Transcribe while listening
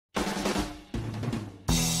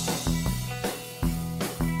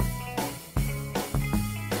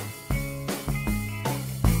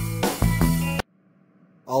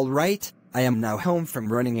Alright, I am now home from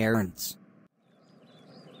running errands.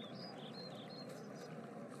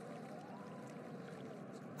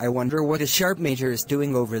 I wonder what a Sharp Major is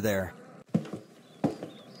doing over there.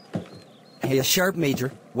 Hey, a Sharp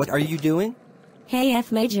Major, what are you doing? Hey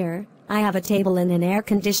F Major, I have a table and an air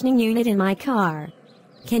conditioning unit in my car.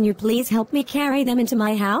 Can you please help me carry them into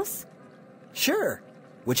my house? Sure.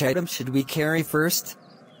 Which item should we carry first?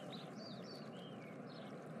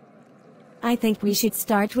 I think we should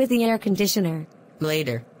start with the air conditioner.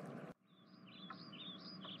 Later.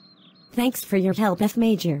 Thanks for your help, F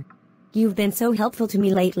Major. You've been so helpful to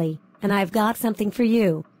me lately, and I've got something for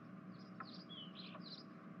you.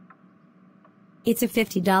 It's a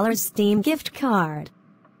 $50 Steam gift card.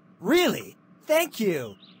 Really? Thank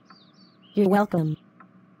you! You're welcome.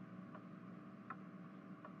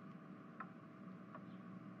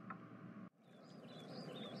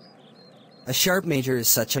 A Sharp Major is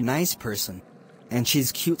such a nice person. And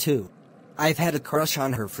she's cute too. I've had a crush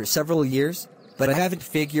on her for several years, but I haven't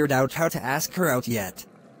figured out how to ask her out yet.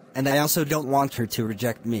 And I also don't want her to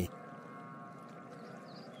reject me.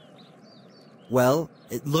 Well,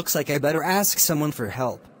 it looks like I better ask someone for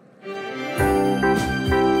help.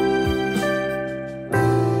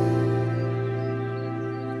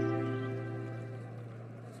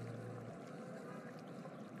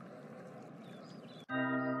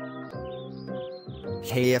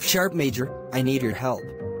 Hey F Sharp Major, I need your help.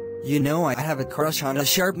 You know I have a crush on a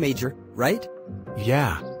Sharp Major, right?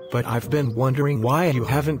 Yeah, but I've been wondering why you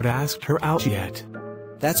haven't asked her out yet.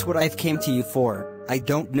 That's what I've came to you for. I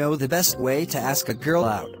don't know the best way to ask a girl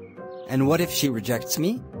out. And what if she rejects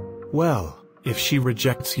me? Well, if she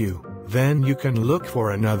rejects you, then you can look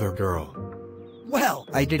for another girl. Well,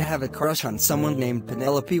 I did have a crush on someone named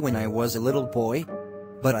Penelope when I was a little boy,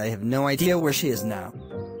 but I have no idea where she is now.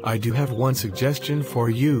 I do have one suggestion for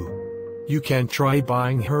you. You can try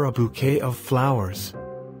buying her a bouquet of flowers.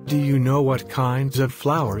 Do you know what kinds of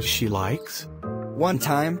flowers she likes? One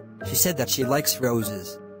time, she said that she likes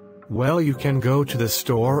roses. Well, you can go to the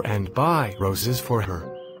store and buy roses for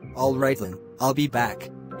her. Alright then, I'll be back.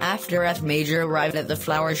 After F Major arrived at the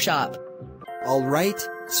flower shop. Alright,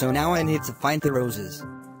 so now I need to find the roses.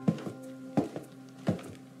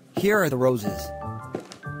 Here are the roses.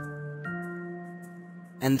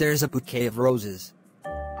 And there's a bouquet of roses.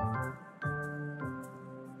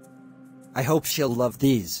 I hope she'll love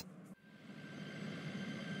these.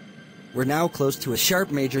 We're now close to a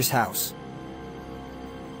Sharp Major's house.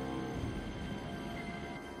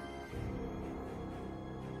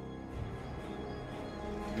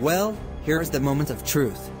 Well, here's the moment of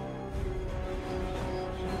truth.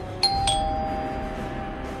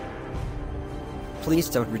 Please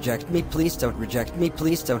don't reject me, please don't reject me,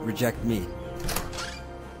 please don't reject me.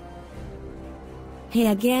 Hey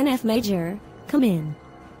again, F Major. Come in.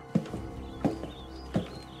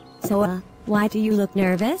 So, why do you look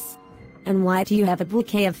nervous? And why do you have a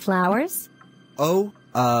bouquet of flowers? Oh,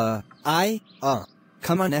 come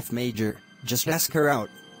on F Major, just ask her out.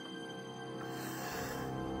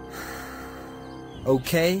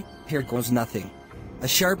 Okay, here goes nothing. A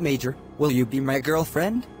Sharp Major, will you be my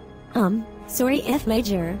girlfriend? Sorry F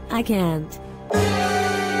Major, I can't.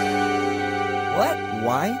 What?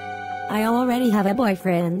 Why? I already have a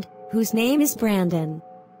boyfriend, whose name is Brandon.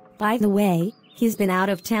 By the way, he's been out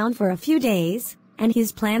of town for a few days, and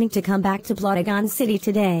he's planning to come back to Plotagon City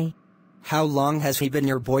today. How long has he been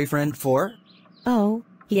your boyfriend for? Oh,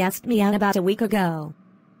 he asked me out about a week ago.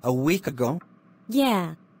 A week ago?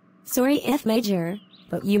 Yeah. Sorry F Major,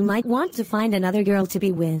 but you might want to find another girl to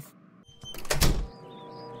be with.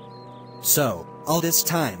 So, all this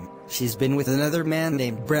time, she's been with another man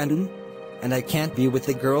named Brandon? And I can't be with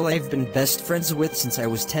the girl I've been best friends with since I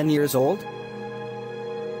was 10 years old?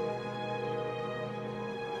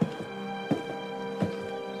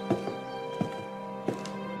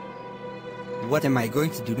 What am I going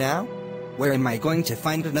to do now? Where am I going to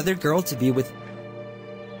find another girl to be with?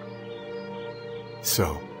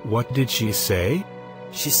 So, what did she say?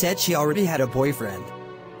 She said she already had a boyfriend.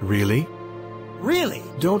 Really? Really?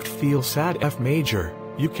 Don't feel sad, F Major.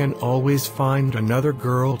 You can always find another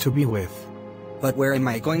girl to be with. But where am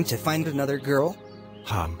I going to find another girl?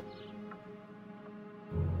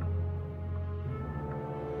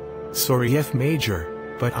 Sorry F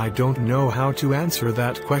Major, but I don't know how to answer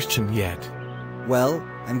that question yet. Well,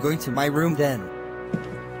 I'm going to my room then.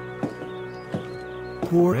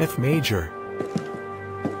 Poor F Major.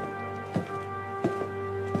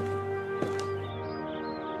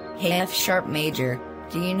 Hey F Sharp Major,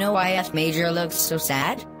 do you know why F Major looks so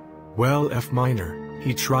sad? Well, F Minor,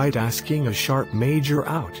 he tried asking a Sharp Major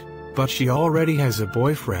out, but she already has a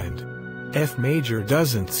boyfriend. F Major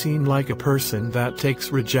doesn't seem like a person that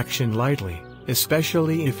takes rejection lightly,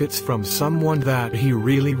 especially if it's from someone that he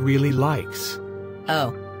really likes.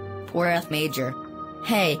 Oh. Poor F Major.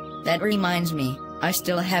 Hey, that reminds me, I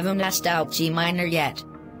still haven't asked out G Minor yet.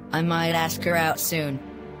 I might ask her out soon.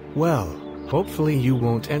 Well, hopefully you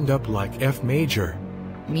won't end up like F Major.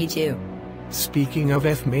 Me too. Speaking of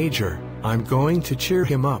F Major, I'm going to cheer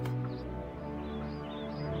him up.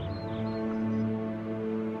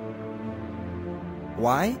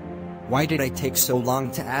 Why? Why did I take so long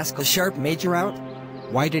to ask a sharp major out?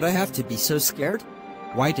 Why did I have to be so scared?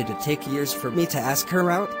 Why did it take years for me to ask her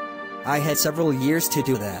out? I had several years to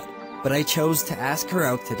do that, but I chose to ask her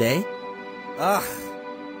out today. Ugh.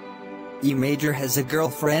 E Major has a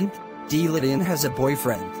girlfriend, D Lydian has a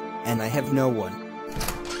boyfriend, and I have no one.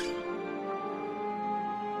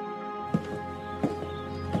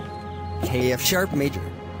 K F sharp major.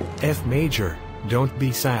 F Major, don't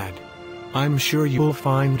be sad. I'm sure you'll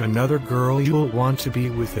find another girl you'll want to be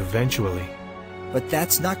with eventually. But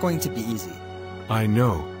that's not going to be easy. I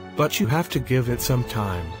know, but you have to give it some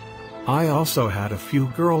time. I also had a few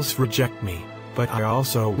girls reject me, but I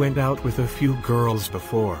also went out with a few girls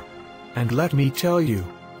before. And let me tell you,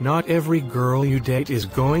 not every girl you date is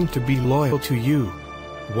going to be loyal to you.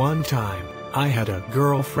 One time, I had a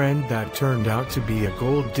girlfriend that turned out to be a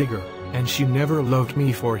gold digger, and she never loved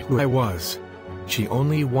me for who I was. She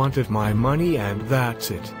only wanted my money and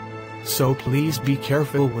that's it. So please be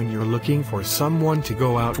careful when you're looking for someone to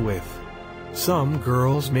go out with. Some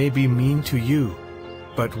girls may be mean to you,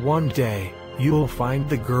 but one day, you'll find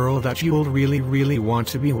the girl that you'll really want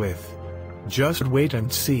to be with. Just wait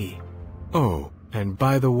and see. Oh, and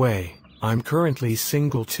by the way, I'm currently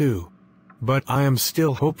single too. But I am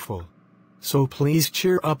still hopeful. So please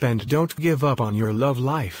cheer up and don't give up on your love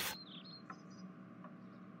life.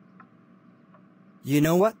 You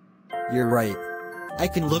know what? You're right. I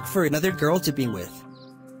can look for another girl to be with.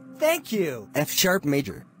 Thank you, F sharp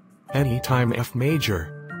major. Anytime, F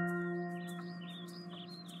Major.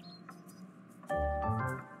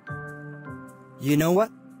 You know what?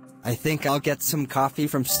 I think I'll get some coffee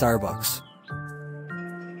from Starbucks.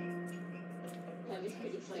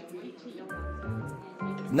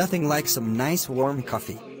 Nothing like some nice warm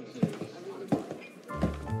coffee.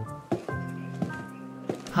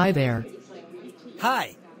 Hi there.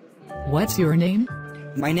 Hi, What's your name?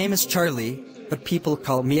 my name is Charlie, but people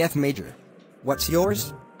call me F Major. What's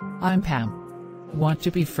yours? I'm Pam. Want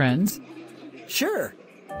to be friends? Sure.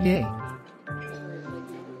 Yay.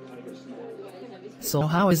 So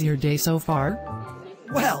how is your day so far?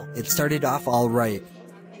 Well, it started off all right.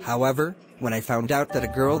 However, when I found out that a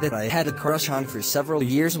girl that I had a crush on for several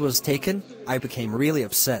years was taken, I became really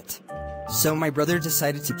upset. So my brother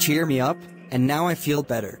decided to cheer me up, and now I feel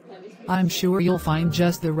better. I'm sure you'll find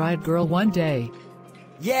just the right girl one day.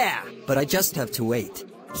 Yeah, but I just have to wait.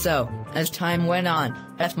 So, as time went on,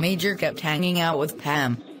 F Major kept hanging out with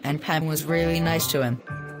Pam, and Pam was really nice to him.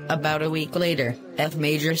 About a week later, F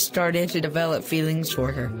Major started to develop feelings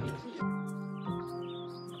for her.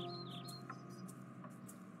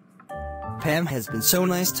 Pam has been so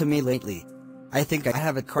nice to me lately. I think I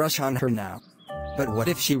have a crush on her now. But what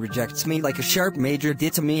if she rejects me like a sharp major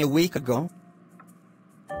did to me a week ago?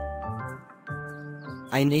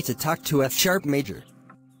 I need to talk to F sharp major.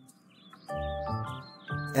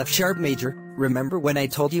 F sharp major, remember when I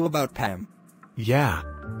told you about Pam? Yeah.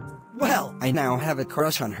 Well, I now have a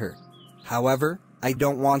crush on her. However, I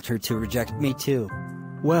don't want her to reject me too.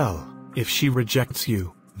 Well, if she rejects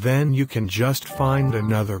you, then you can just find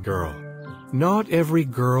another girl. Not every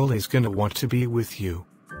girl is gonna want to be with you.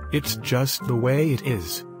 It's just the way it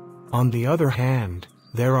is. On the other hand,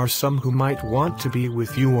 there are some who might want to be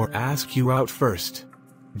with you or ask you out first.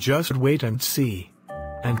 Just wait and see.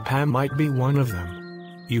 And Pam might be one of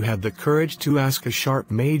them. You had the courage to ask a sharp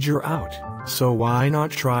major out, so why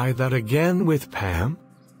not try that again with Pam?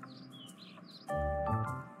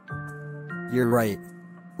 You're right.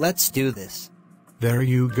 Let's do this. There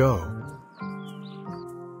you go.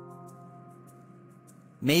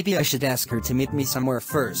 Maybe I should ask her to meet me somewhere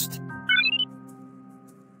first.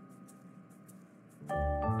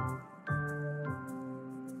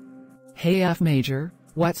 Hey F Major,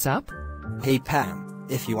 what's up? Hey Pam,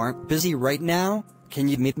 if you aren't busy right now, can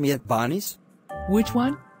you meet me at Bonnie's? Which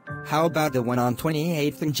one? How about the one on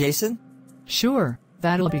 28th and Jason? Sure,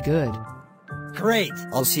 that'll be good. Great,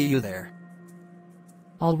 I'll see you there.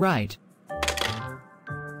 Alright.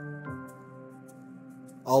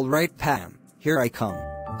 Alright Pam, here I come.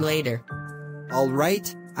 Later.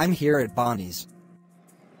 Alright, I'm here at Bonnie's.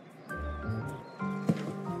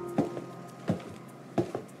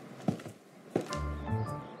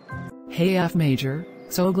 Hey F Major,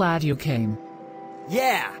 so glad you came.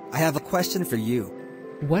 Yeah, I have a question for you.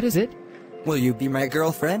 What is it? Will you be my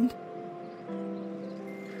girlfriend?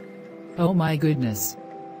 Oh my goodness.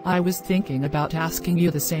 I was thinking about asking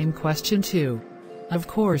you the same question too. Of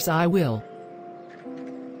course I will.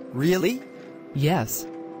 Really? Yes.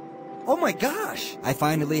 Oh my gosh, I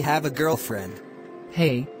finally have a girlfriend.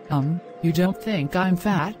 Hey, you don't think I'm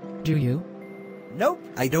fat, do you? Nope,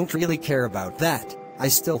 I don't really care about that. I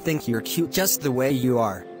still think you're cute just the way you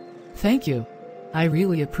are. Thank you. I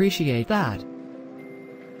really appreciate that.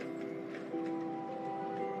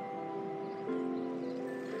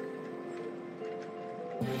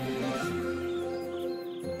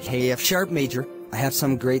 Hey F Sharp Major, I have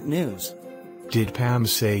some great news. Did Pam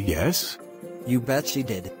say yes? You bet she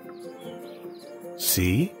did.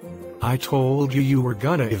 See? I told you you were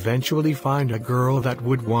gonna eventually find a girl that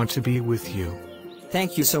would want to be with you.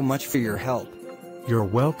 Thank you so much for your help. You're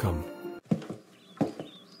welcome.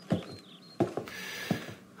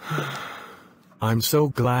 I'm so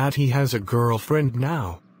glad he has a girlfriend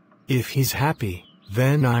now. If he's happy,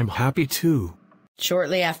 then I'm happy too.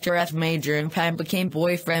 Shortly after F Major and Pam became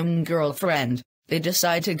boyfriend and girlfriend, they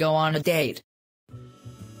decide to go on a date.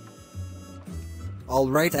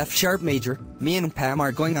 Alright F Sharp Major, me and Pam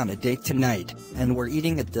are going on a date tonight, and we're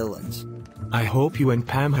eating at Dylan's. I hope you and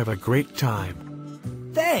Pam have a great time.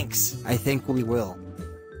 Thanks! I think we will.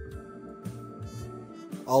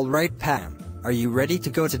 Alright Pam, are you ready to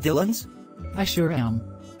go to Dylan's? I sure am.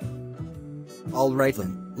 Alright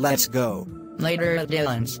then, let's go. Later at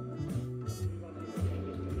Dylan's.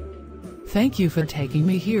 Thank you for taking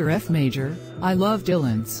me here F Major, I love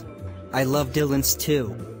Dylan's. I love Dylan's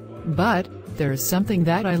too. But, there's something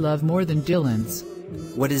that I love more than Dylan's.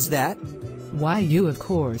 What is that? Why you of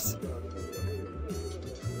course.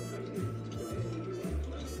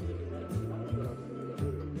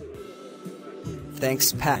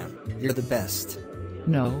 Thanks Pam, you're the best.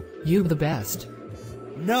 No, you the best.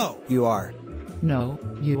 No! You are. No,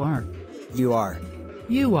 you aren't. You are.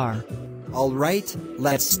 You are. Alright,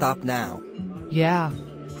 let's stop now. Yeah.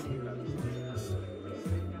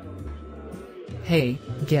 Hey,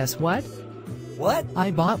 guess what? What?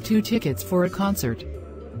 I bought 2 tickets for a concert.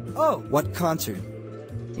 Oh, what concert?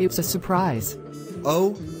 It's a surprise.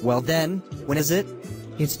 Oh, well then, when is it?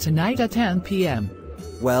 It's tonight at 10 p.m.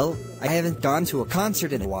 Well, I haven't gone to a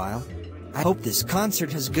concert in a while. I hope this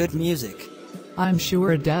concert has good music. I'm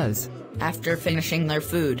sure it does. After finishing their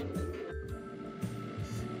food,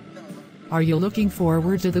 Are you looking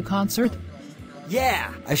forward to the concert?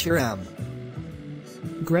 Yeah, I sure am.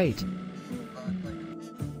 Great.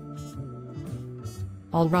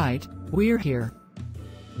 Alright, we're here.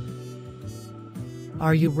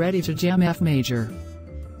 Are you ready to jam F Major?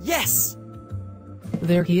 Yes!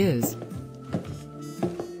 There he is.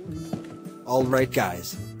 Alright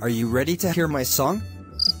guys, are you ready to hear my song?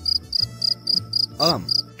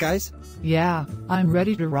 Guys? Yeah, I'm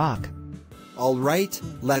ready to rock. Alright,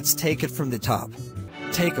 let's take it from the top.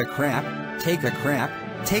 Take a crap, take a crap,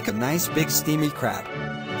 take a nice big steamy crap.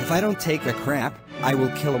 If I don't take a crap, I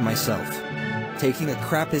will kill myself. Taking a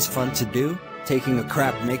crap is fun to do, taking a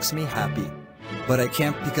crap makes me happy. But I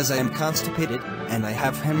can't because I am constipated, and I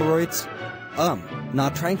have hemorrhoids.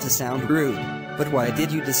 Not trying to sound rude, but why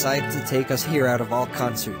did you decide to take us here out of all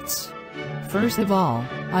concerts? First of all,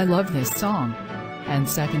 I love this song. And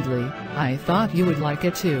secondly, I thought you would like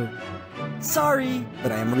it too. Sorry,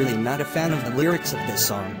 but I am really not a fan of the lyrics of this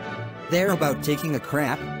song. They're about taking a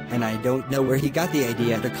crap, and I don't know where he got the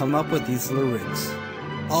idea to come up with these lyrics.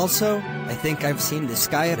 Also, I think I've seen this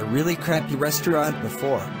guy at a really crappy restaurant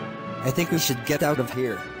before. I think we should get out of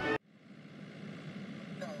here.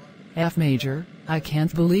 F Major, I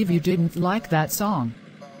can't believe you didn't like that song.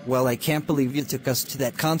 Well, I can't believe you took us to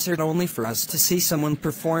that concert only for us to see someone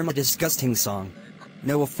perform a disgusting song.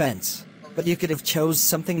 No offense, but you could have chose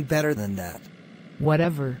something better than that.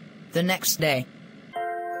 Whatever. the next day.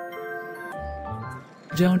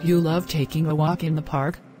 Don't you love taking a walk in the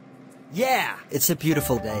park? Yeah, it's a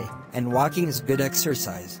beautiful day, and walking is good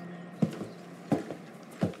exercise.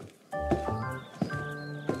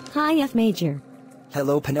 Hi F Major.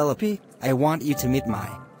 Hello Penelope, I want you to meet my...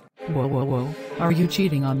 Whoa, whoa, whoa. Are you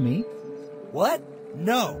cheating on me? What?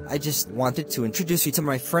 No, I just wanted to introduce you to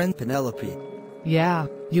my friend Penelope. Yeah,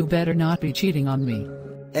 you better not be cheating on me.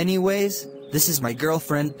 Anyways, this is my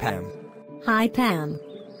girlfriend Pam. Hi Pam.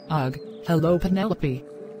 Ugh, hello Penelope.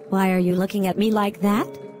 Why are you looking at me like that?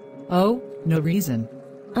 Oh, no reason.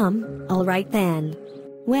 Alright then.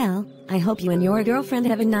 Well, I hope you and your girlfriend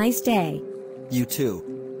have a nice day. You too.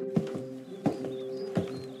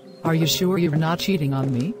 Are you sure you're not cheating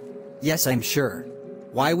on me? Yes, I'm sure.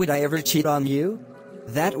 Why would I ever cheat on you?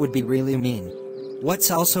 That would be really mean.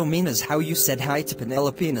 What's also mean is how you said hi to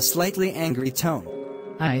Penelope in a slightly angry tone.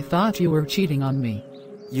 I thought you were cheating on me.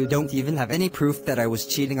 You don't even have any proof that I was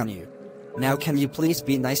cheating on you. Now can you please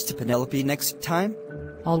be nice to Penelope next time?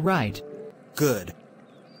 All right. Good.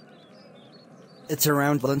 It's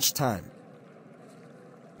around lunchtime.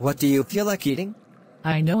 What do you feel like eating?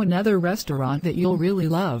 I know another restaurant that you'll really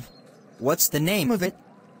love. What's the name of it?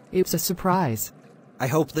 It's a surprise. I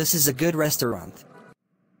hope this is a good restaurant.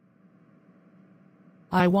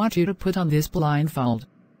 I want you to put on this blindfold.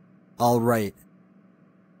 All right.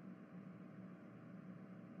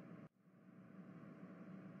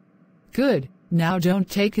 Good. Now don't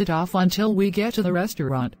take it off until we get to the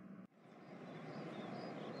restaurant.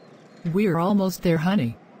 We're almost there,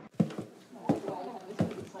 honey.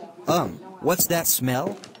 What's that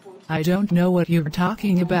smell? I don't know what you're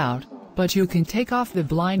talking about, but you can take off the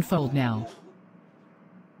blindfold now.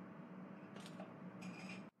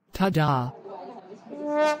 Ta-da!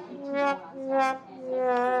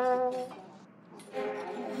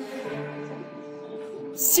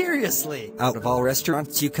 Seriously? Out of all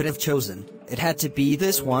restaurants you could have chosen, it had to be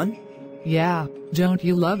this one? Yeah, don't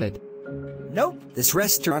you love it? Nope, this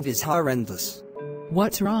restaurant is horrendous.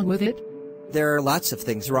 What's wrong with it? There are lots of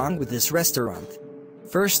things wrong with this restaurant.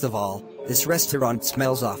 First of all, this restaurant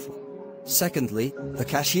smells awful. Secondly, the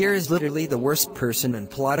cashier is literally the worst person in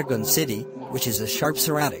Plotagon City, which is a sharp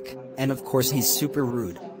Seratic, and of course he's super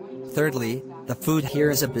rude. Thirdly, the food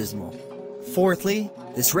here is abysmal. Fourthly,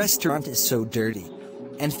 this restaurant is so dirty.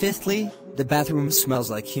 And fifthly, the bathroom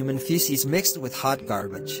smells like human feces mixed with hot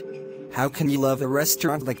garbage. How can you love a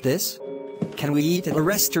restaurant like this? Can we eat at a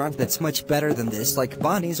restaurant that's much better than this, like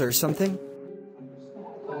Bonnie's or something?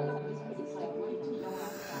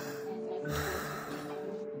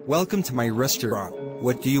 Welcome to my restaurant.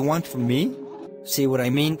 What do you want from me? See what I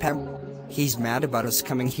mean, Pam? He's mad about us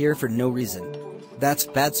coming here for no reason. That's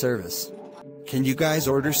bad service. Can you guys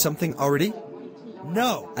order something already?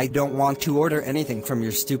 No, I don't want to order anything from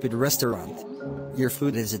your stupid restaurant. Your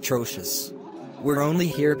food is atrocious. We're only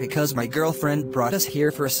here because my girlfriend brought us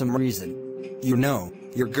here for some reason. You know,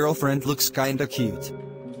 your girlfriend looks kinda cute.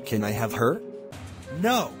 Can I have her?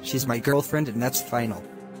 No, she's my girlfriend and that's final.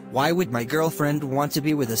 Why would my girlfriend want to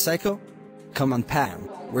be with a psycho? Come on, Pam,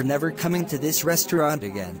 we're never coming to this restaurant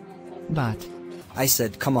again. But I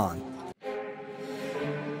said come on.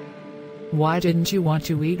 why didn't you want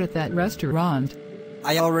to eat at that restaurant?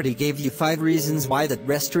 I already gave you 5 reasons why that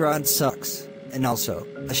restaurant sucks. And also,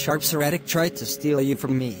 a sharp Seratic tried to steal you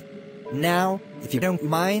from me. Now, if you don't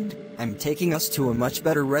mind, I'm taking us to a much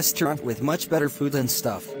better restaurant with much better food and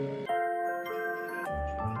stuff.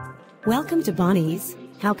 Welcome to Bonnie's.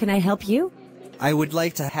 How can I help you? I would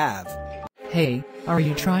like to have... Hey, are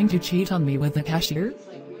you trying to cheat on me with the cashier?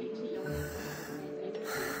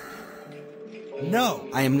 No,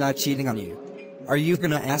 I am not cheating on you. Are you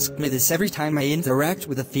gonna ask me this every time I interact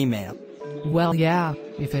with a female? Well, yeah,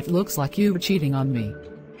 if it looks like you're cheating on me.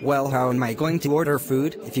 Well, how am I going to order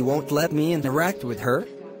food if you won't let me interact with her?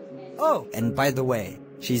 Oh, and by the way,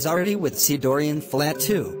 she's already with C. Dorian Flat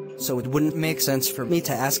too, so it wouldn't make sense for me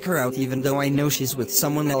to ask her out even though I know she's with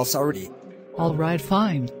someone else already. Alright,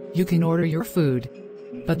 fine, you can order your food.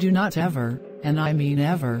 But do not ever, and I mean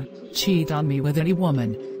ever, cheat on me with any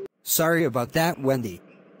woman. Sorry about that, Wendy.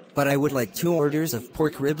 But I would like 2 orders of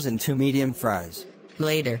pork ribs and 2 medium fries.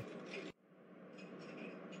 Later.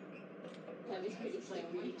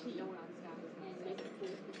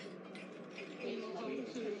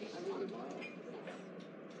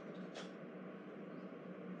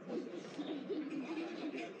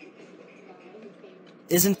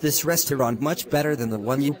 Isn't this restaurant much better than the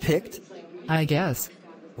one you picked? I guess.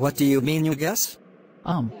 What do you mean you guess?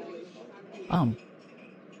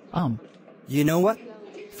 You know what?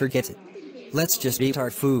 Forget it. Let's just eat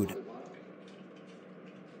our food.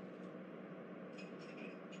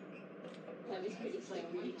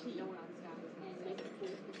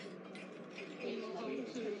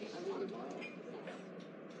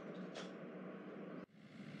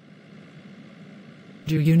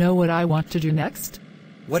 Do you know what I want to do next?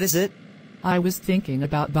 What is it? I was thinking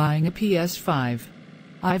about buying a PS5.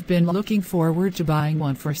 I've been looking forward to buying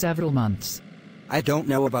one for several months. I don't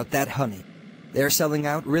know about that, honey. They're selling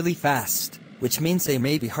out really fast, which means they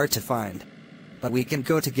may be hard to find. But we can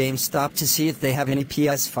go to GameStop to see if they have any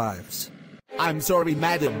PS5s. I'm sorry,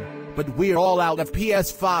 madam, but we're all out of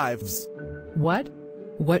PS5s. What?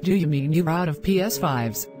 What do you mean you're out of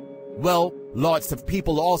PS5s? Well, lots of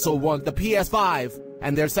people also want the PS5,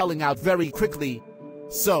 and they're selling out very quickly.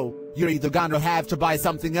 So, you're either gonna have to buy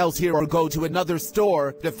something else here or go to another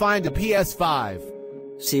store to find a PS5.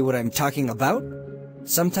 See what I'm talking about?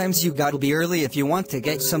 Sometimes you gotta be early if you want to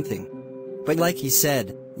get something. But like he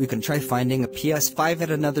said, we can try finding a PS5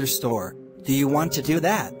 at another store. Do you want to do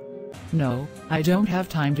that? No, I don't have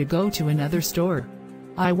time to go to another store.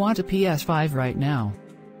 I want a PS5 right now.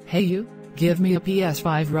 Hey you, give me a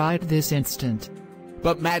PS5 right this instant.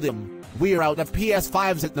 But madam, we're out of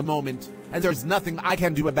PS5s at the moment, and there's nothing I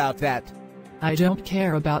can do about that. I don't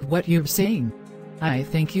care about what you're saying. I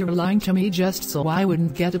think you're lying to me just so I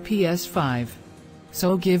wouldn't get a PS5.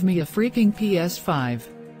 So give me a freaking PS5.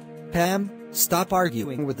 Pam, stop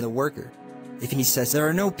arguing with the worker. If he says there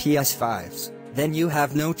are no PS5s, then you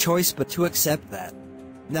have no choice but to accept that.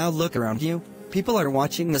 Now look around you, people are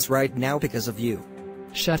watching this right now because of you.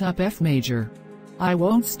 Shut up F Major. I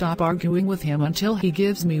won't stop arguing with him until he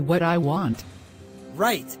gives me what I want.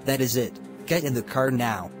 Right, that is it. Get in the car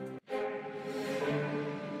now.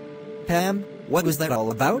 Pam, what was that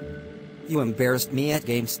all about? You embarrassed me at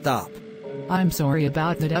GameStop. I'm sorry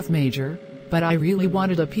about that F Major, but I really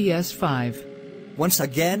wanted a PS5. Once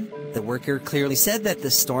again, the worker clearly said that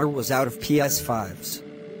the store was out of PS5s.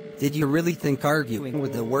 Did you really think arguing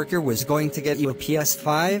with the worker was going to get you a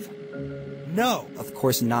PS5? No, of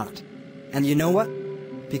course not. And you know what?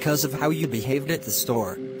 Because of how you behaved at the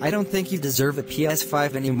store, I don't think you deserve a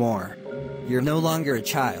PS5 anymore. You're no longer a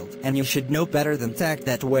child, and you should know better than to act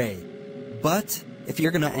that way. But, if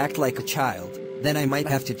you're gonna act like a child, then I might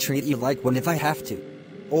have to treat you like one if I have to.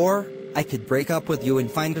 Or, I could break up with you and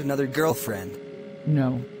find another girlfriend.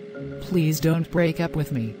 No. Please don't break up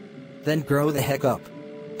with me. Then grow the heck up.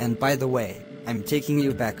 And by the way, I'm taking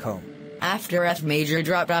you back home. After F Major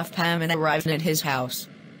dropped off Pam and arrived at his house.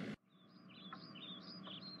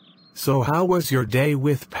 So how was your day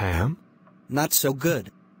with Pam? Not so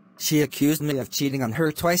good. She accused me of cheating on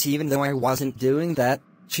her twice even though I wasn't doing that.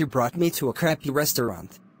 She brought me to a crappy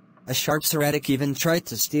restaurant. A sharp Seratic even tried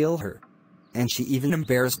to steal her. And she even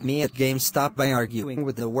embarrassed me at GameStop by arguing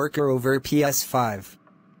with the worker over PS5.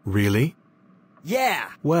 Really? Yeah!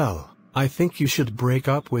 Well, I think you should break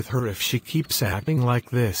up with her if she keeps acting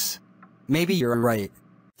like this. Maybe you're right.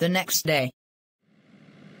 The next day.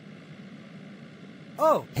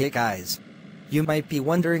 Oh, hey guys. You might be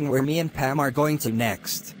wondering where me and Pam are going to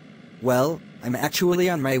next. Well, I'm actually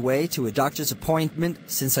on my way to a doctor's appointment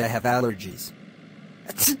since I have allergies.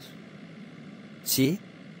 See?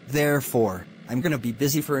 Therefore, I'm gonna be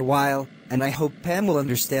busy for a while, and I hope Pam will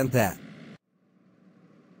understand that.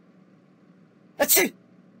 Achoo!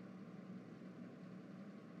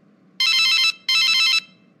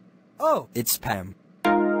 Oh, it's Pam.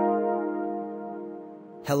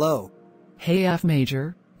 Hello. Hey F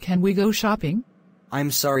Major, can we go shopping? I'm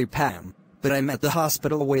sorry, Pam, but I'm at the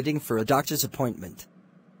hospital waiting for a doctor's appointment.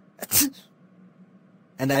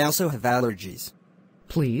 And I also have allergies.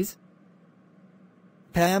 Please?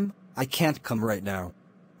 Pam, I can't come right now.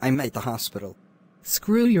 I'm at the hospital.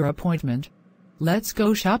 Screw your appointment. Let's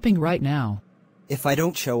go shopping right now. If I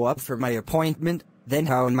don't show up for my appointment, then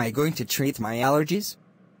how am I going to treat my allergies?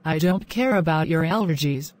 I don't care about your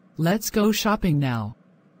allergies. Let's go shopping now.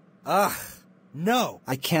 Ugh, no,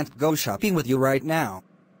 I can't go shopping with you right now.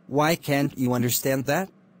 Why can't you understand that?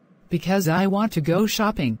 Because I want to go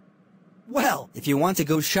shopping. Well, if you want to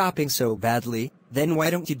go shopping so badly, then why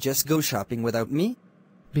don't you just go shopping without me?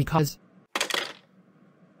 Because...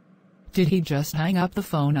 Did he just hang up the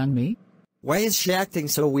phone on me? Why is she acting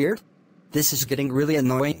so weird? This is getting really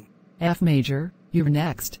annoying. F Major, you're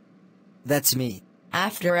next. That's me.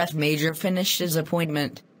 After F Major finished his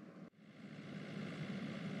appointment.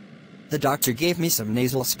 The doctor gave me some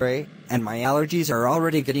nasal spray, and my allergies are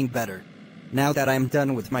already getting better. Now that I'm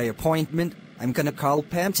done with my appointment, I'm gonna call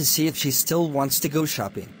Pam to see if she still wants to go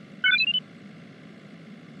shopping.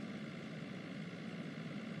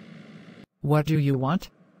 What do you want?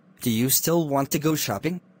 Do you still want to go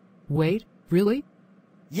shopping? Wait, really?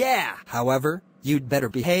 Yeah! However, you'd better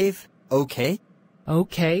behave, okay?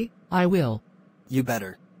 Okay, I will. You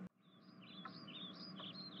better.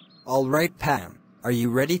 Alright, Pam. Are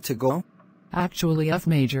you ready to go? Actually, F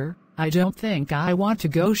Major, I don't think I want to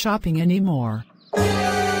go shopping anymore. What?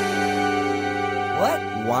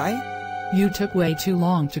 Why? You took way too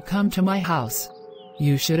long to come to my house.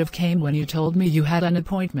 You should have came when you told me you had an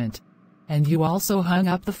appointment. And you also hung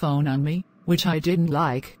up the phone on me, which I didn't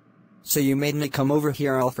like. So you made me come over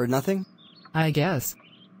here all for nothing? I guess.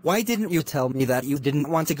 Why didn't you tell me that you didn't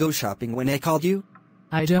want to go shopping when I called you?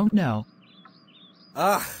 I don't know.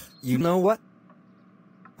 Ugh, you know what?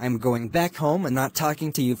 I'm going back home and not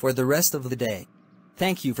talking to you for the rest of the day.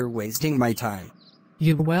 Thank you for wasting my time.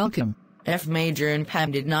 You're welcome. F Major and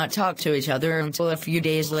Pam did not talk to each other until a few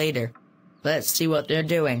days later. Let's see what they're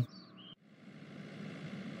doing.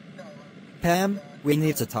 Pam, we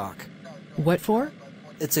need to talk. What for?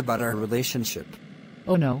 It's about our relationship.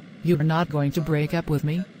 Oh no, you're not going to break up with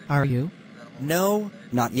me, are you? No,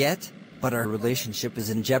 not yet, but our relationship is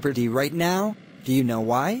in jeopardy right now. Do you know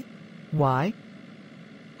why? Why?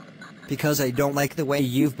 Because I don't like the way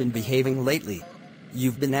you've been behaving lately.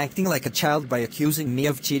 You've been acting like a child by accusing me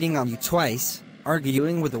of cheating on you twice,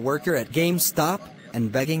 arguing with a worker at GameStop,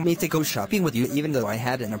 and begging me to go shopping with you even though I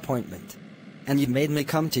had an appointment. And you made me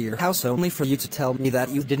come to your house only for you to tell me that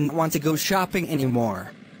you didn't want to go shopping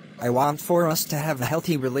anymore. I want for us to have a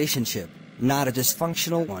healthy relationship, not a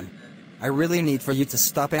dysfunctional one. I really need for you to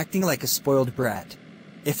stop acting like a spoiled brat.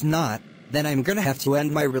 If not, then I'm gonna have to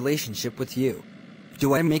end my relationship with you.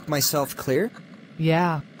 Do I make myself clear?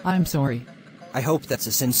 Yeah, I'm sorry. I hope that's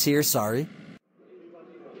a sincere sorry.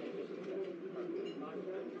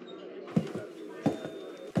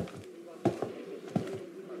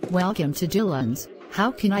 Welcome to Dylan's.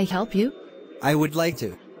 How can I help you? I would like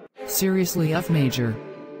to. Seriously, F Major.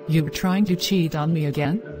 You're trying to cheat on me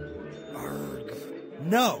again?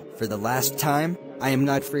 No! For the last time, I am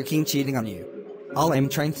not freaking cheating on you. All I'm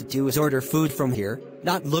trying to do is order food from here,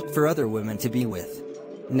 not look for other women to be with.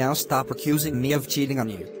 Now stop accusing me of cheating on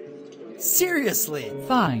you. Seriously!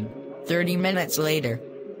 Fine. 30 minutes later.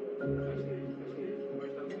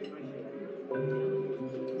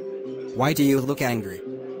 Why do you look angry?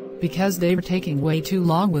 Because they were taking way too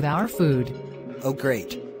long with our food. Oh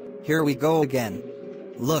great. Here we go again.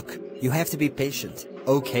 Look, you have to be patient,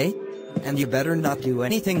 okay? And you better not do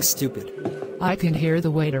anything stupid. I can hear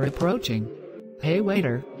the waiter approaching. Hey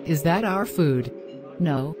waiter, is that our food?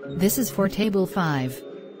 No, this is for table 5.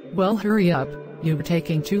 Well, hurry up, you're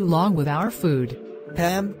taking too long with our food.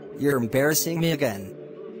 Pam, you're embarrassing me again.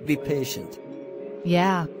 Be patient.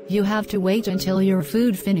 Yeah, you have to wait until your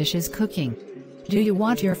food finishes cooking. Do you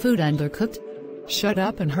want your food undercooked? Shut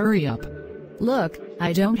up and hurry up. Look,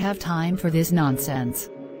 I don't have time for this nonsense.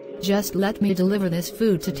 Just let me deliver this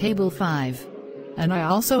food to table 5. And I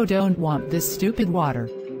also don't want this stupid water.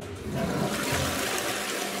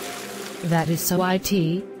 That is so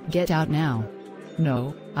IT, get out now.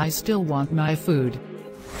 No, I still want my food.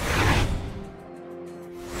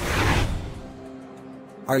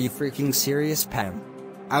 Are you freaking serious, Pam?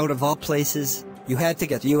 Out of all places, you had to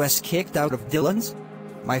get us kicked out of Dylan's?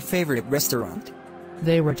 My favorite restaurant.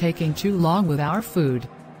 They were taking too long with our food.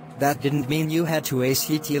 That didn't mean you had to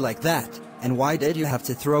ACT like that. And why did you have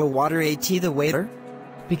to throw water at the waiter?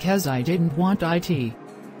 Because I didn't want IT.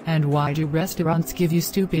 And why do restaurants give you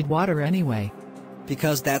stupid water anyway?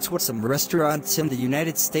 Because that's what some restaurants in the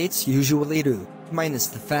United States usually do, minus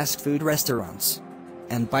the fast food restaurants.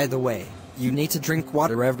 And by the way, you need to drink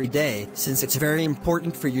water every day since it's very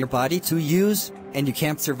important for your body to use, and you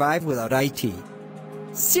can't survive without IT.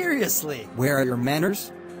 Seriously! Where are your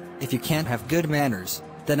manners? If you can't have good manners,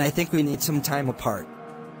 then I think we need some time apart.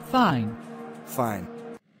 Fine. Fine.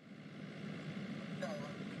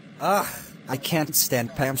 Ugh, I can't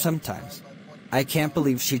stand Pam sometimes. I can't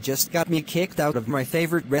believe she just got me kicked out of my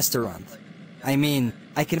favorite restaurant. I mean,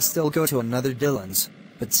 I can still go to another Dylan's,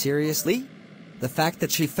 but seriously? The fact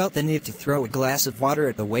that she felt the need to throw a glass of water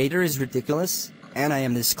at the waiter is ridiculous, and I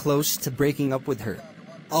am this close to breaking up with her.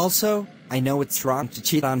 Also, I know it's wrong to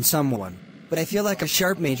cheat on someone, but I feel like a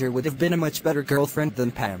Sharp Major would have been a much better girlfriend than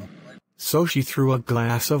Pam. So she threw a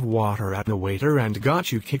glass of water at the waiter and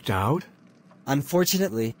got you kicked out?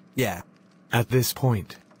 Unfortunately, yeah. At this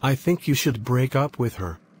point, I think you should break up with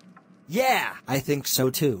her. Yeah, I think so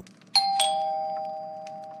too.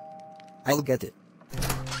 I'll get it.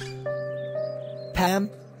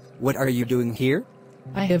 Pam, what are you doing here?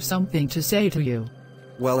 I have something to say to you.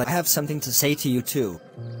 Well, I have something to say to you too.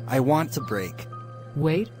 I want to break.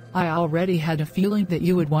 Wait, I already had a feeling that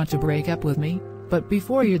you would want to break up with me, but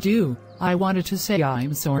before you do, I wanted to say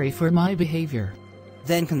I'm sorry for my behavior.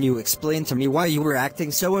 Then can you explain to me why you were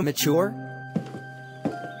acting so immature?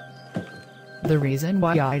 The reason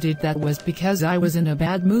why I did that was because I was in a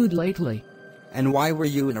bad mood lately. And why were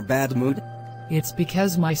you in a bad mood? It's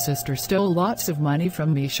because my sister stole lots of money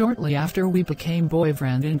from me shortly after we became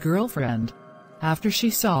boyfriend and girlfriend. After she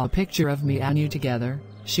saw a picture of me and you together,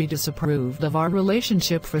 she disapproved of our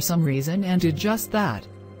relationship for some reason and did just that.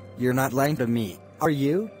 You're not lying to me, are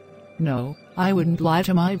you? No, I wouldn't lie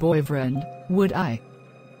to my boyfriend, would I?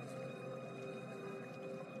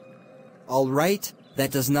 Alright,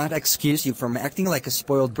 that does not excuse you from acting like a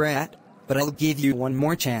spoiled brat, but I'll give you one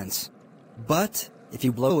more chance. But, if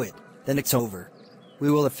you blow it, then it's over. We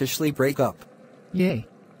will officially break up. Yay.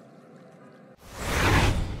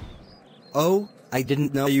 Oh, I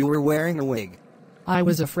didn't know you were wearing a wig. I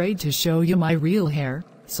was afraid to show you my real hair,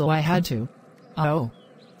 so I had to. Oh.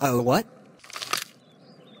 Oh what?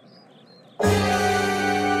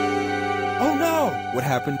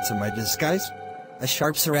 happened to my disguise? A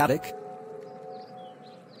sharp's erratic?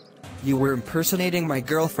 You were impersonating my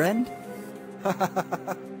girlfriend?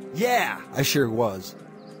 Yeah, I sure was.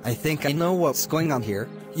 I think I know what's going on here.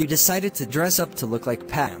 You decided to dress up to look like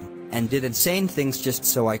Pam, and did insane things just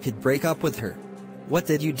so I could break up with her. What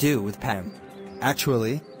did you do with Pam?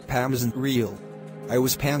 Actually, Pam isn't real. I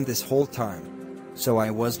was Pam this whole time. So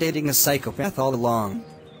I was dating a psychopath all along.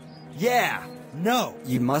 Yeah! No!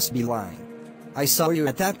 You must be lying. I saw you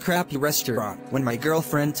at that crappy restaurant when my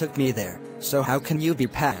girlfriend took me there. So how can you be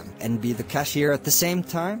Pam and be the cashier at the same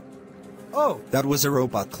time? Oh, that was a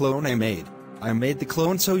robot clone I made. I made the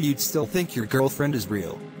clone so you'd still think your girlfriend is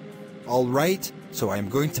real. Alright, so I'm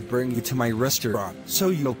going to bring you to my restaurant so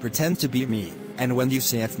you'll pretend to be me. And when you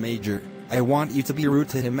say F Major, I want you to be rude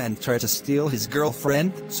to him and try to steal his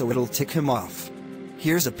girlfriend so it'll tick him off.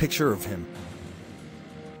 Here's a picture of him.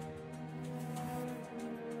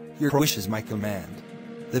 Your wish is my command.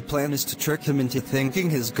 The plan is to trick him into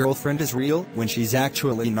thinking his girlfriend is real when she's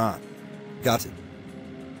actually not. Got it?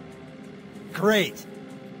 Great!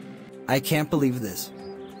 I can't believe this.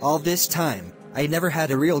 All this time, I never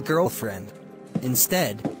had a real girlfriend.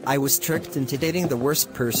 Instead, I was tricked into dating the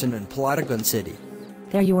worst person in Plotagon City.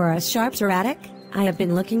 There you are, a sharp's erratic. I have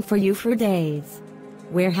been looking for you for days.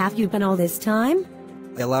 Where have you been all this time?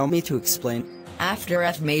 Allow me to explain. After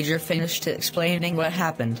F Major finished explaining what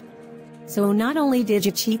happened. So not only did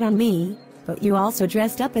you cheat on me, but you also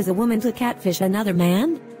dressed up as a woman to catfish another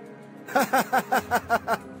man?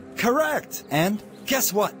 Correct! And,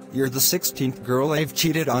 guess what? You're the 16th girl I've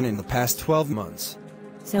cheated on in the past 12 months.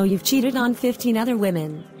 So you've cheated on 15 other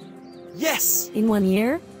women? Yes! In 1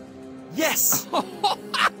 year? Yes!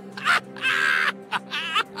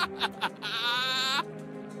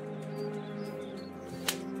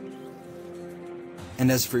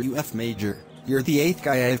 And as for you, F Major, you're the 8th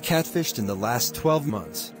guy I've catfished in the last 12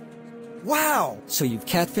 months. Wow! So you've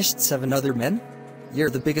catfished 7 other men? You're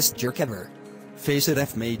the biggest jerk ever. Face it,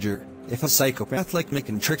 F Major, if a psychopath like me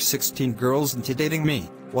can trick 16 girls into dating me,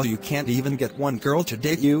 while you can't even get one girl to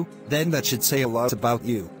date you, then that should say a lot about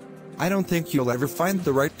you. I don't think you'll ever find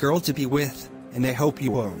the right girl to be with, and I hope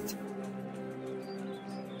you won't.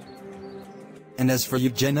 And as for you,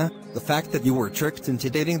 Jenna, the fact that you were tricked into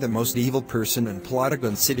dating the most evil person in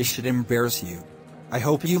Plotagon City should embarrass you. I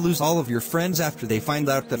hope you lose all of your friends after they find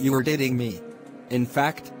out that you were dating me. In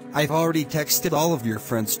fact, I've already texted all of your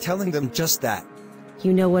friends telling them just that.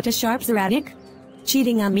 You know what a sharp's erratic?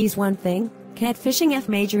 Cheating on me's one thing, catfishing F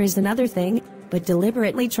Major is another thing, but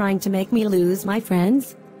deliberately trying to make me lose my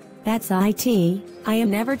friends? That's IT. I am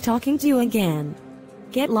never talking to you again.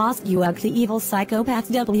 Get lost, you ugly evil psychopath.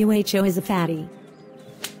 WHO is a fatty.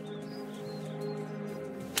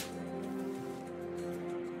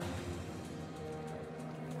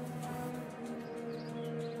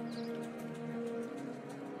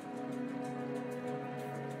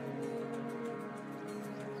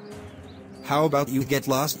 How about you get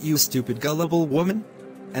lost, you stupid gullible woman?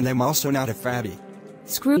 And I'm also not a fatty.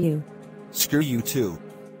 Screw you. Screw you too.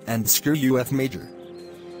 And screw you, F Major.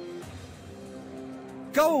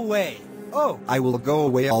 Go away! Oh, I will go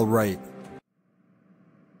away, alright.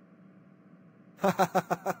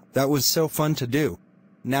 That was so fun to do.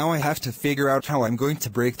 Now I have to figure out how I'm going to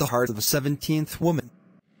break the heart of the 17th woman.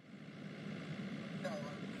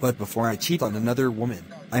 But before I cheat on another woman,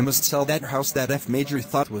 I must sell that house that F Major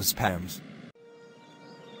thought was Pam's.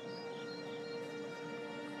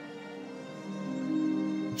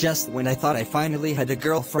 Just when I thought I finally had a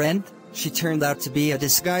girlfriend, she turned out to be a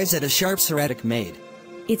disguise that a sharp's erratic made.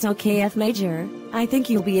 It's okay, F Major. I think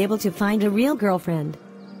you'll be able to find a real girlfriend.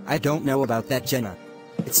 I don't know about that, Jenna.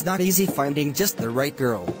 It's not easy finding just the right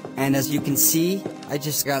girl, and as you can see, I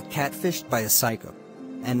just got catfished by a psycho.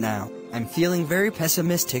 And now, I'm feeling very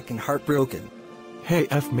pessimistic and heartbroken. Hey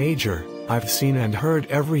F Major, I've seen and heard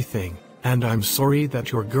everything, and I'm sorry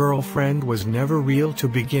that your girlfriend was never real to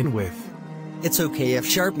begin with. It's okay, F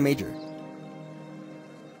Sharp Major.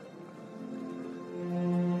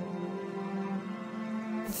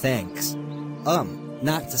 Thanks.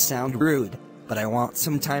 Not to sound rude, but I want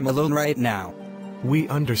some time alone right now. We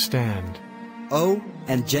understand. Oh,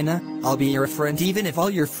 and Jenna, I'll be your friend even if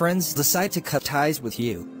all your friends decide to cut ties with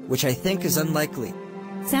you, which I think is unlikely.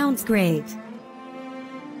 Sounds great.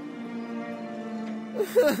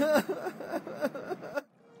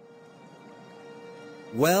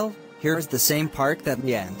 Well, here's the same park that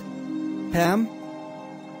we and Pam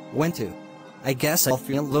went to. I guess I'll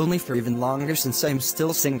feel lonely for even longer since I'm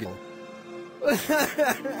still single.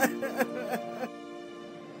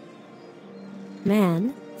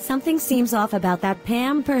 Man, something seems off about that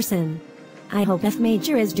Pam person. I hope F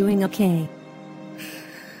Major is doing okay.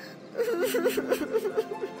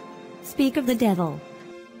 Speak of the devil.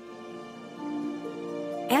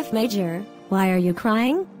 F major, why are you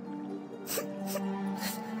crying?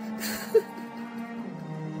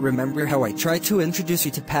 Remember how I tried to introduce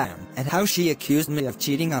you to Pam, and how she accused me of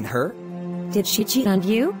cheating on her? Did she cheat on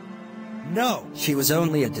you? No! She was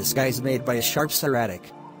only a disguise made by a sharp erratic.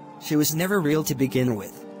 She was never real to begin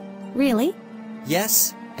with. Really?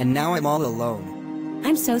 Yes, and now I'm all alone.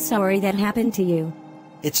 I'm so sorry that happened to you.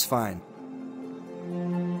 It's fine.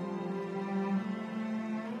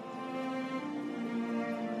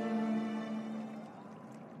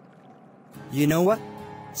 You know what?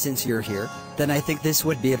 Since you're here, then I think this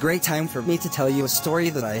would be a great time for me to tell you a story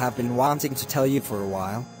that I have been wanting to tell you for a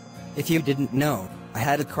while. If you didn't know, I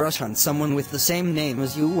had a crush on someone with the same name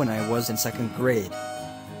as you when I was in 2nd grade.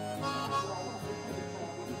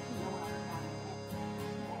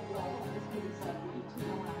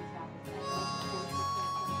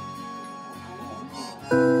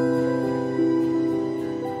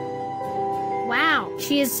 Wow,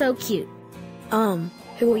 she is so cute.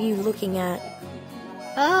 Who are you looking at?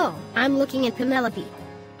 Oh, I'm looking at Penelope.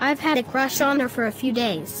 I've had a crush on her for a few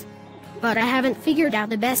days, but I haven't figured out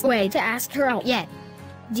the best way to ask her out yet.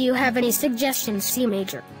 Do you have any suggestions, C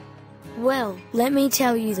Major? Well, let me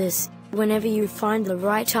tell you this. Whenever you find the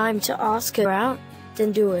right time to ask her out,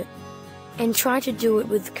 then do it. And try to do it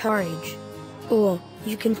with courage. Or,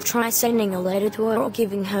 you can try sending a letter to her or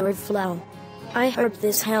giving her a flower. I hope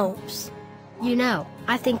this helps. You know,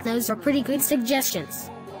 I think those are pretty good suggestions.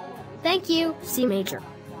 Thank you, C Major.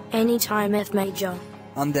 Anytime, F Major.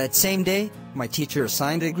 On that same day, my teacher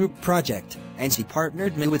assigned a group project, and she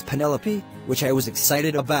partnered me with Penelope, which I was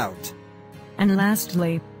excited about. And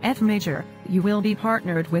lastly, F major, you will be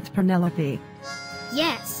partnered with Penelope.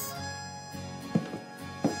 Yes.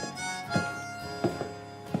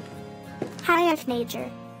 Hi, F Major.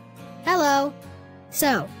 Hello.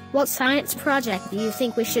 So, what science project do you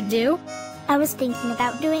think we should do? I was thinking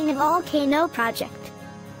about doing a volcano project.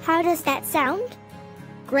 How does that sound?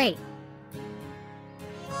 Great.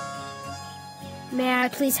 May I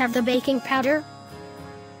please have the baking powder?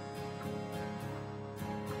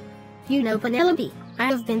 You know, Penelope, I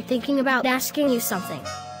have been thinking about asking you something.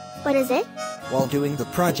 What is it? While doing the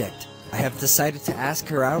project, I have decided to ask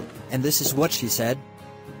her out, and this is what she said.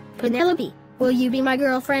 Penelope, will you be my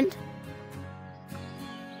girlfriend?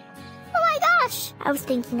 Oh my gosh! I was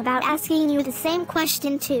thinking about asking you the same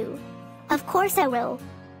question too. Of course I will.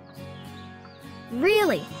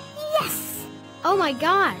 Really? Yes! Oh my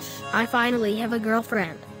gosh! I finally have a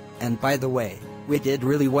girlfriend. And by the way, we did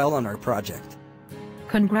really well on our project.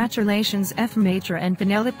 Congratulations F major and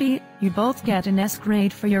Penelope, you both get an S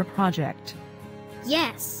grade for your project.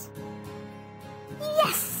 Yes!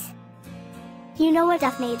 Yes! You know what,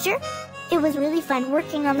 F Major? It was really fun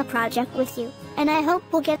working on the project with you, and I hope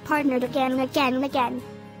we'll get partnered again and again and again.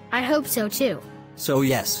 I hope so too. So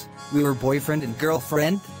yes, we were boyfriend and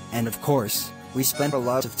girlfriend, and of course, we spent a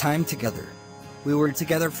lot of time together. We were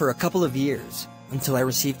together for a couple of years, until I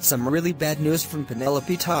received some really bad news from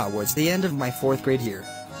Penelope towards the end of my 4th grade year.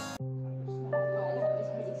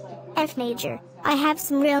 F Major, I have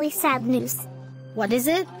some really sad news. What is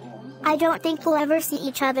it? I don't think we'll ever see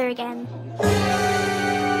each other again.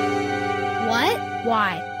 What?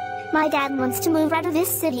 Why? My dad wants to move out of this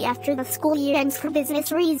city after the school year ends for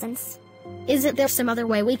business reasons. Isn't there some other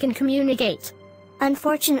way we can communicate?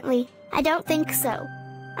 Unfortunately, I don't think so.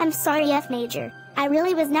 I'm sorry, F Major. I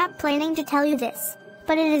really was not planning to tell you this,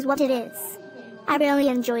 but it is what it is. I really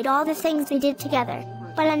enjoyed all the things we did together,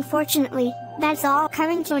 but unfortunately, that's all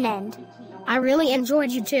coming to an end. I really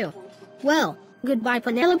enjoyed you too. Well, goodbye,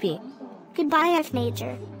 Penelope. Goodbye, F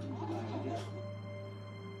Major.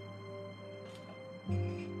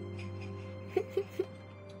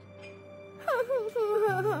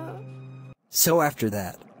 So after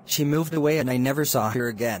that, she moved away and I never saw her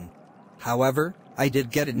again. However, I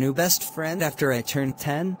did get a new best friend after I turned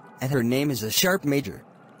 10, and her name is a Sharp Major.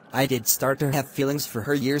 I did start to have feelings for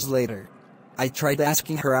her years later. I tried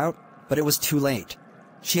asking her out, but it was too late.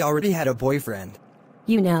 She already had a boyfriend.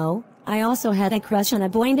 You know, I also had a crush on a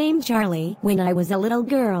boy named Charlie when I was a little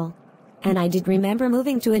girl. And I did remember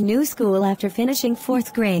moving to a new school after finishing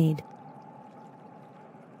 4th grade.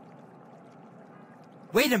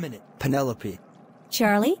 Wait a minute, Penelope.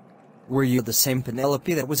 Charlie? Were you the same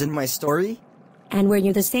Penelope that was in my story? And were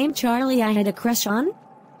you the same Charlie I had a crush on?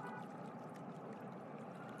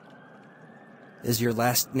 Is your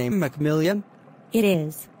last name Macmillan? It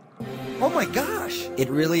is. Oh my gosh! It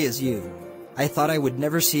really is you. I thought I would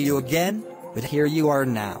never see you again, but here you are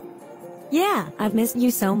now. Yeah, I've missed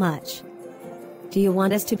you so much. Do you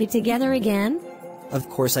want us to be together again? Of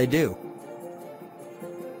course I do.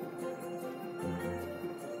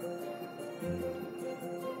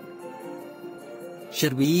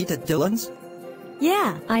 Should we eat at Dylan's?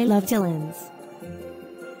 Yeah, I love Dylan's.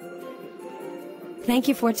 Thank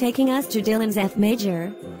you for taking us to Dylan's F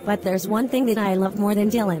Major, but there's one thing that I love more than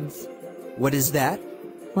Dylan's. What is that?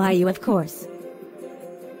 Why, you of course.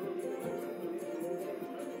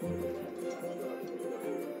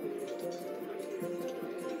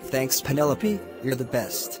 Thanks, Penelope. You're the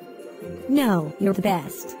best. No, you're the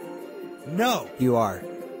best. No, you are.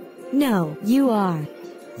 No, you are.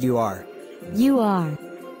 You are. You are.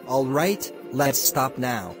 All right, let's stop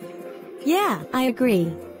now. Yeah, I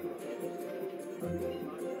agree.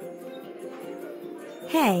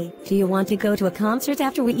 Hey, do you want to go to a concert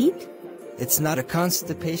after we eat? It's not a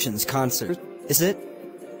Constipations concert, is it?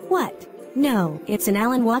 What? No, it's an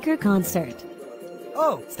Alan Walker concert.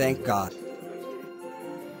 Oh, thank God.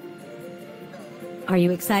 Are you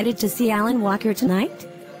excited to see Alan Walker tonight?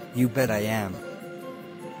 You bet I am.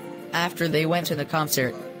 After they went to the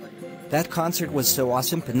concert. That concert was so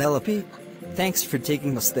awesome, Penelope. Thanks for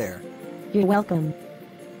taking us there. You're welcome.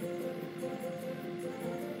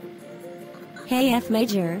 Hey F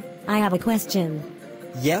Major, I have a question.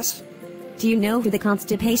 Yes? Do you know who the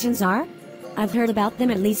Constipations are? I've heard about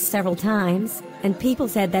them at least several times, and people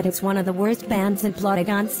said that it's one of the worst bands in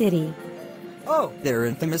Plotagon City. Oh, they're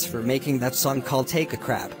infamous for making that song called Take a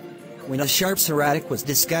Crap. When a Sharps Erratic was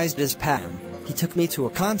disguised as Pam, he took me to a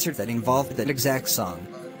concert that involved that exact song.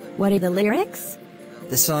 What are the lyrics?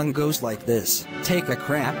 The song goes like this: take a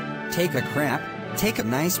crap, take a crap, take a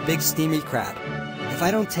nice big steamy crap. If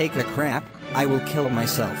I don't take a crap, I will kill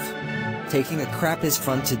myself. Taking a crap is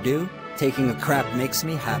fun to do, taking a crap makes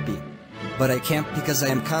me happy. But I can't because I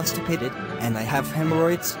am constipated, and I have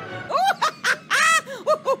hemorrhoids.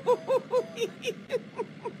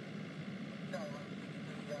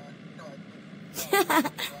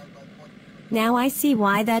 Now I see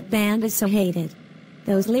why that band is so hated.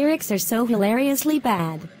 Those lyrics are so hilariously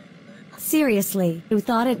bad. Seriously, who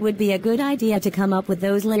thought it would be a good idea to come up with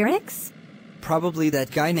those lyrics? Probably that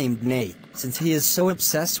guy named Nate, since he is so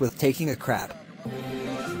obsessed with taking a crap.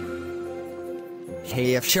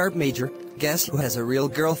 Hey F Sharp Major, guess who has a real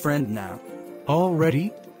girlfriend now?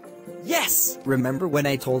 Already? Yes! Remember when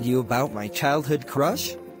I told you about my childhood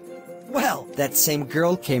crush? Well, that same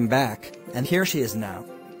girl came back, and here she is now.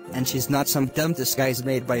 And she's not some dumb disguise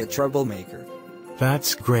made by a troublemaker.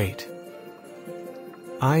 That's great.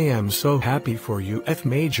 I am so happy for you, F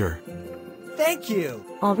Major. Thank you!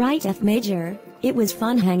 Alright F Major, it was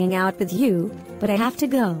fun hanging out with you, but I have to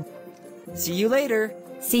go. See you later!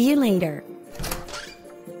 See you later.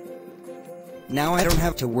 Now I don't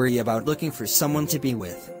have to worry about looking for someone to be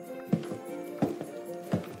with.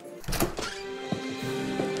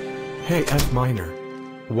 Hey F Minor.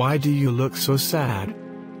 Why do you look so sad?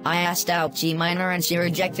 I asked out G Minor and she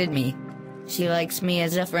rejected me. She likes me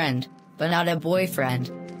as a friend, but not a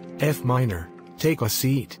boyfriend. F Minor, take a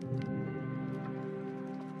seat.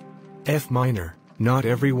 F Minor, not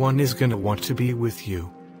everyone is gonna want to be with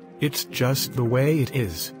you. It's just the way it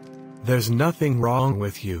is. There's nothing wrong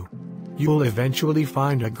with you. You'll eventually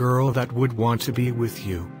find a girl that would want to be with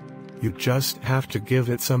you. You just have to give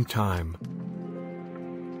it some time.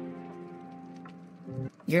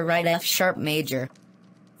 You're right, F Sharp Major.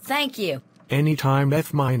 Thank you. Anytime,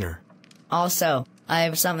 F Minor. Also, I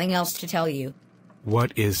have something else to tell you.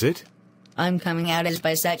 What is it? I'm coming out as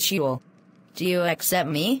bisexual. Do you accept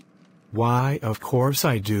me? Why, of course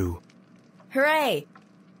I do. Hooray!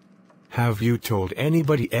 Have you told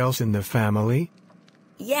anybody else in the family?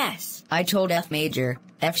 Yes, I told F Major,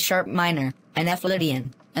 F Sharp Minor, and F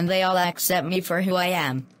Lydian, and they all accept me for who I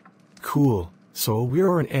am. Cool, so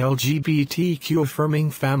we're an LGBTQ affirming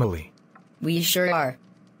family. We sure are.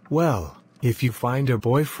 Well, if you find a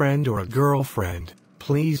boyfriend or a girlfriend,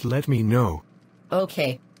 please let me know.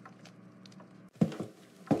 Okay.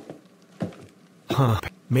 Huh,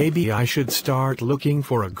 maybe I should start looking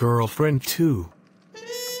for a girlfriend too.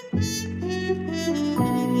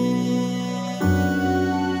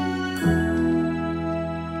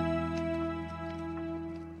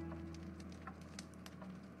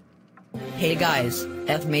 Hey guys,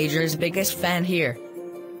 F Major's biggest fan here.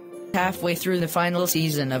 Halfway through the final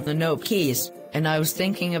season of the Nope Keys, and I was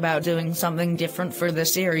thinking about doing something different for the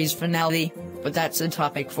series finale, but that's a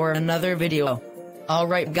topic for another video.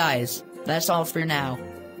 Alright guys, that's all for now.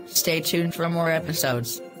 Stay tuned for more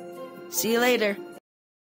episodes. See you later.